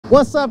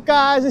What's up,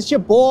 guys? It's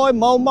your boy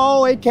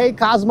Momo, aka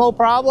Cosmo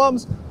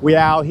Problems. We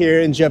out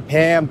here in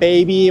Japan,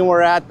 baby, and we're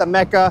at the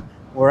Mecca.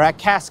 We're at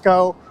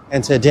Costco,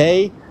 and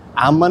today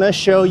I'm gonna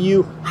show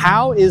you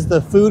how is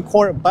the food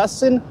court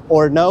bussin'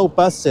 or no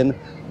bussin'.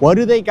 What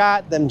do they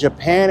got? Them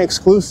Japan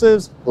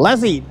exclusives.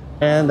 Let's eat.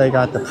 And they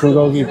got the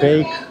bulgogi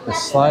bake, the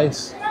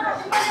slice,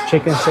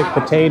 chicken stick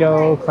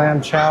potato, clam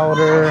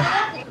chowder.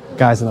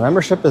 Guys, and the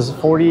membership is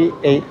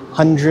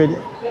 4,800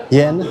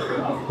 yen,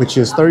 which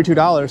is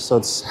 $32, so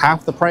it's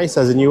half the price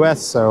as in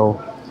US,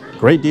 so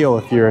great deal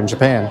if you're in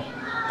Japan.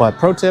 But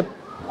pro tip,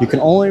 you can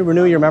only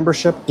renew your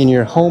membership in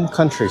your home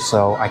country,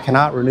 so I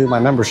cannot renew my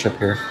membership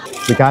here.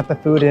 We got the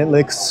food in, it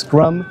looks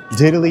scrum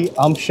diddly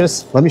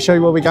umptious. Let me show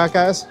you what we got,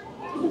 guys.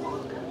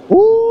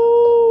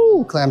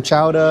 Ooh, clam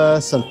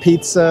chowder, some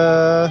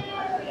pizza,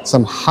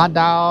 some hot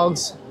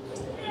dogs,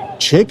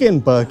 chicken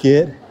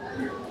bucket,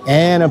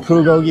 and a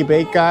bulgogi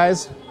bake,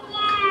 guys.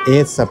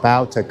 It's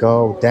about to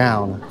go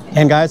down.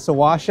 And guys, to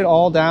wash it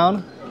all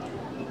down,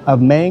 a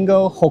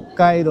mango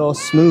Hokkaido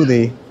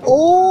smoothie.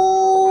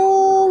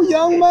 Oh,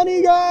 Young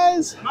Money,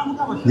 guys.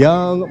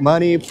 Young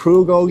Money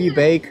bulgogi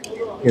bake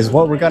is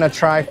what we're gonna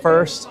try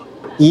first.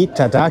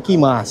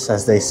 Itadakimasu,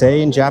 as they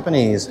say in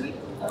Japanese.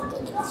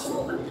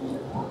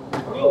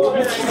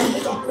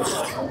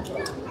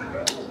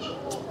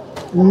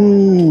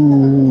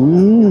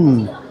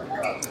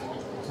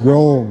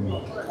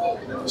 Boom.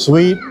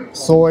 Sweet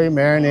soy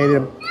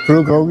marinated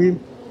bulgogi,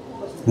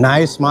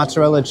 nice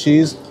mozzarella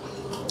cheese,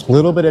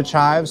 little bit of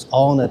chives,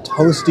 all in a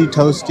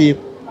toasty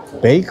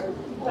bake.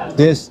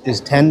 This is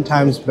 10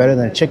 times better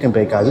than a chicken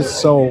bake, guys. It's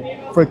so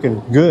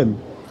freaking good.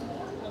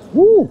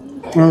 Woo!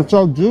 And it's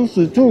so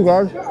juicy too,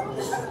 guys.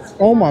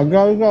 Oh my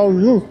God, it's all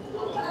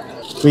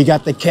juice. We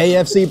got the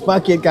KFC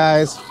bucket,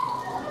 guys.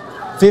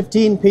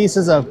 15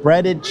 pieces of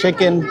breaded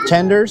chicken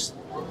tenders,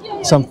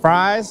 some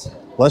fries.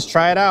 Let's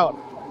try it out.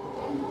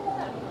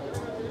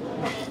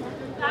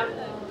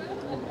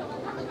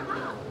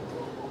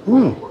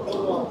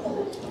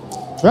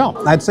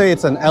 Well, I'd say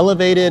it's an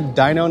elevated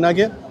dino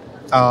nugget.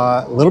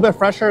 A little bit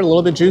fresher, a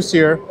little bit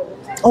juicier.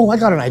 Oh, I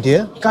got an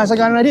idea. Guys, I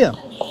got an idea.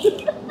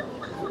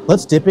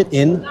 Let's dip it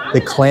in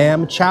the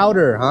clam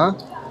chowder, huh?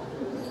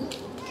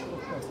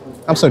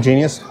 I'm so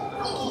genius.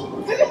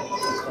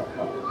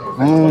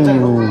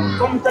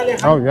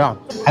 Oh, yeah.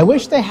 I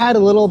wish they had a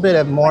little bit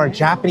of more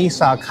Japanese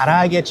style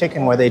karaage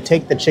chicken where they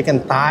take the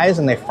chicken thighs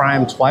and they fry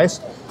them twice,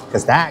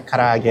 because that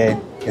karaage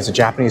is a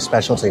Japanese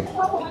specialty.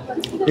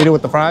 Eat it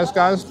with the fries,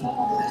 guys.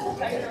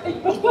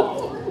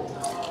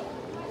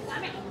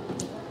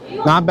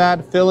 Not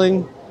bad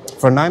filling.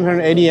 For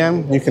 980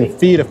 yen, you can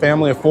feed a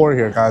family of 4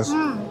 here, guys.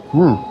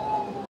 All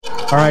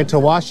right, to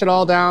wash it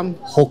all down,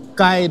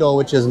 Hokkaido,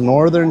 which is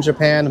northern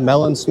Japan,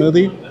 melon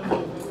smoothie.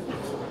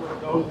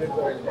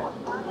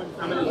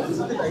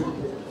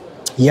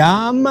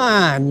 Yeah,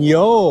 man,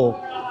 yo.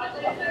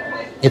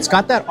 It's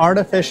got that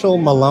artificial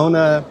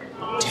Malona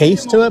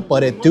taste to it,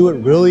 but it do it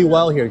really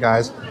well here,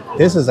 guys.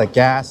 This is a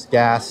gas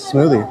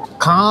smoothie.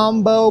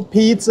 Combo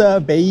pizza,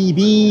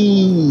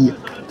 baby.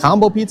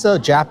 Combo pizza,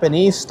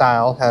 Japanese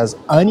style, has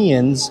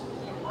onions,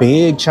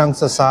 big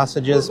chunks of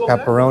sausages,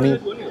 pepperoni,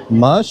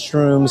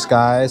 mushrooms,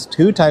 guys.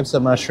 2 types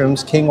of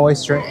mushrooms, king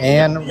oyster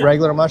and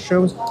regular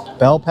mushrooms,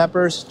 bell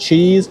peppers,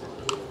 cheese.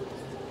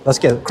 Let's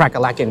get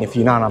crack-a-lackin' if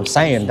you know what I'm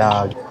saying,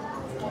 dog.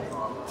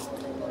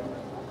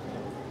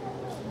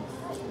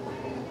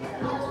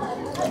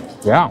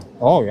 Yeah,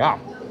 oh yeah.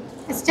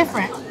 It's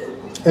different.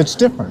 It's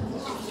different.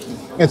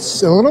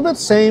 It's a little bit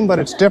same, but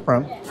it's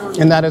different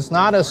in that it's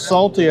not as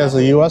salty as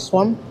the US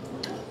one.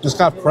 It's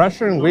got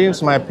fresher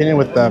ingredients, in my opinion,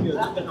 with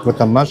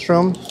the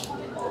mushroom.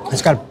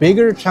 It's got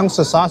bigger chunks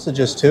of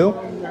sausages too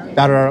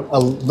that are a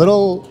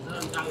little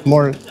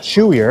more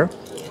chewier.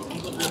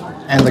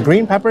 And the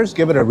green peppers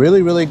give it a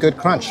really good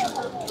crunch.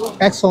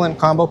 Excellent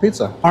combo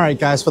pizza. All right,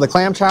 guys, for the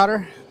clam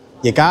chowder,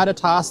 you gotta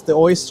toss the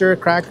oyster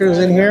crackers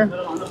in here.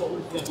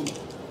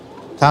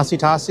 Tossy.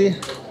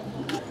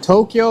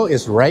 Tokyo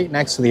is right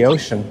next to the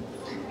ocean,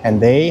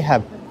 and they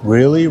have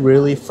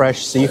really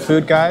fresh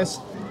seafood, guys.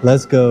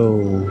 Let's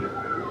go.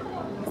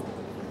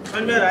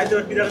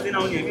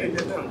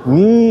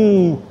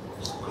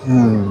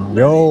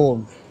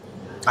 Yo,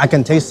 I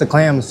can taste the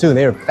clams too.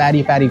 They're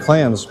fatty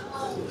clams.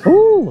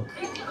 Ooh,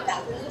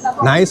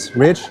 nice,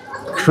 rich,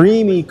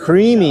 creamy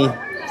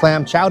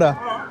clam chowder.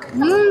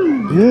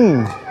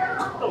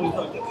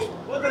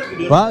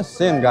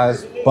 Bussin',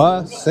 guys,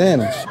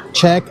 bussin'.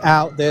 Check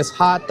out this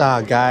hot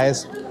dog,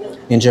 guys.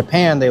 In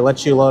Japan, they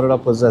let you load it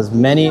up with as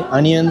many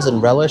onions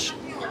and relish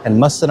and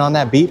mustard on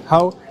that beet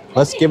hoe.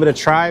 Let's give it a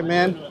try,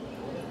 man.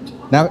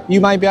 Now, you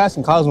might be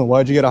asking, Cosmo,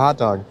 why'd you get a hot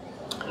dog?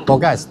 Well,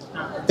 guys,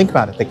 think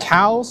about it. The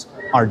cows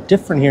are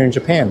different here in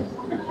Japan.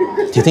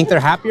 Do you think they're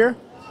happier?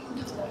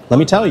 Let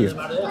me tell you.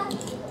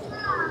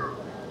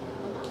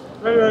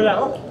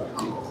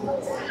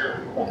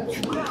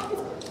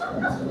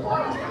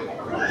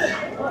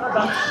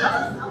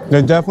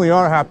 They definitely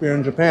are happier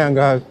in Japan,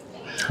 guys.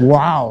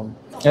 Wow.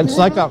 It's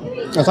like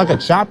a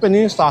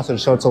Japanese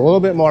sausage, so it's a little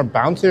bit more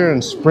bouncier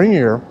and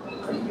springier.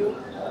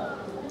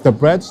 The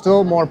bread's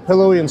still more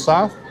pillowy and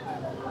soft.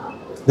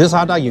 This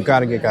hot dog you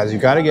gotta get, guys. You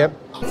gotta get.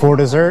 For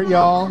dessert,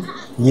 y'all,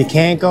 you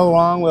can't go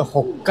wrong with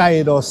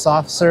Hokkaido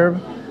soft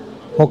serve.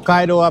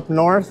 Hokkaido up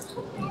north,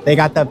 they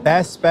got the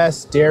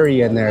best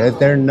dairy in there.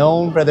 They're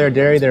known for their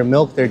dairy, their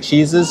milk, their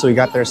cheeses. So we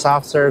got their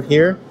soft serve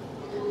here.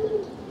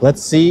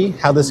 Let's see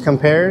how this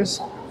compares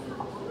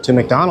to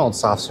McDonald's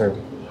soft serve.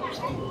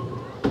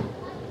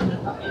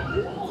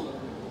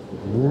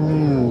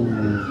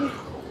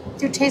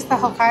 Do you taste the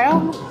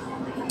Hokkaido?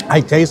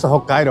 I taste the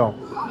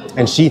Hokkaido,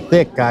 and she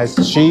thick, guys.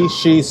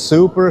 She's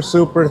super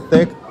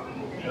thick.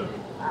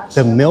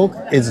 The milk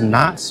is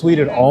not sweet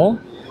at all.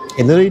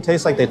 It literally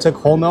tastes like they took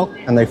whole milk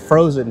and they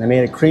froze it and they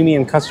made it creamy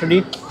and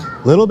custardy.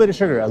 A little bit of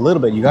sugar, a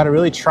little bit. You got to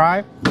really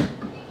try.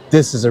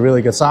 This is a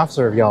really good soft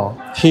serve, y'all.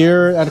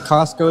 Here at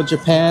Costco,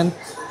 Japan,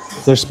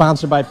 they're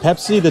sponsored by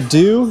Pepsi. The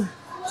Dew,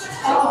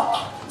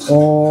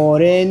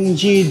 orange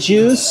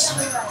juice,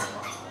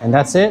 and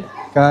that's it,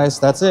 guys.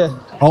 That's it.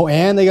 Oh,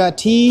 and they got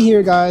tea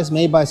here, guys,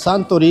 made by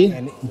Suntory.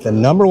 And the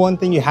number one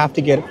thing you have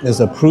to get is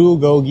a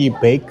bulgogi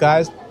bake,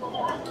 guys.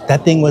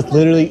 That thing was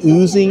literally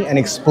oozing and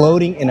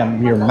exploding in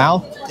your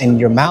mouth, and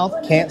your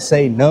mouth can't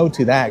say no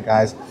to that,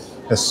 guys.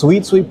 The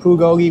sweet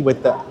bulgogi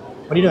with the,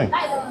 what are you doing?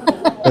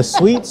 The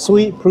sweet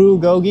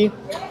bulgogi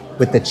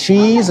with the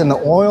cheese and the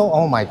oil.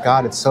 Oh my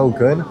God, it's so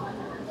good.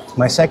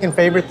 My second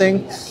favorite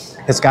thing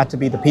has got to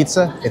be the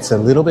pizza. It's a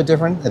little bit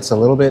different. It's a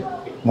little bit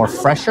more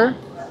fresher,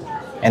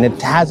 and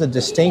it has a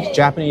distinct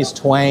Japanese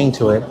twang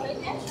to it.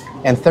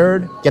 And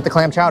third, get the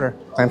clam chowder.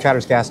 Clam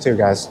chowder's gas too,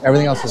 guys.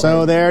 Everything else is...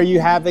 So there you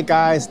have it,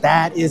 guys.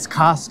 That is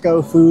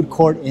Costco food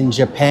court in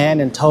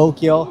Japan, in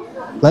Tokyo.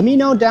 Let me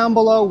know down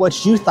below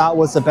what you thought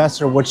was the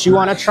best or what you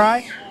want to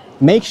try.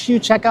 Make sure you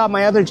check out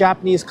my other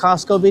Japanese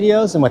Costco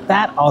videos. And with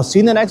that, I'll see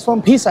you in the next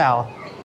one. Peace out.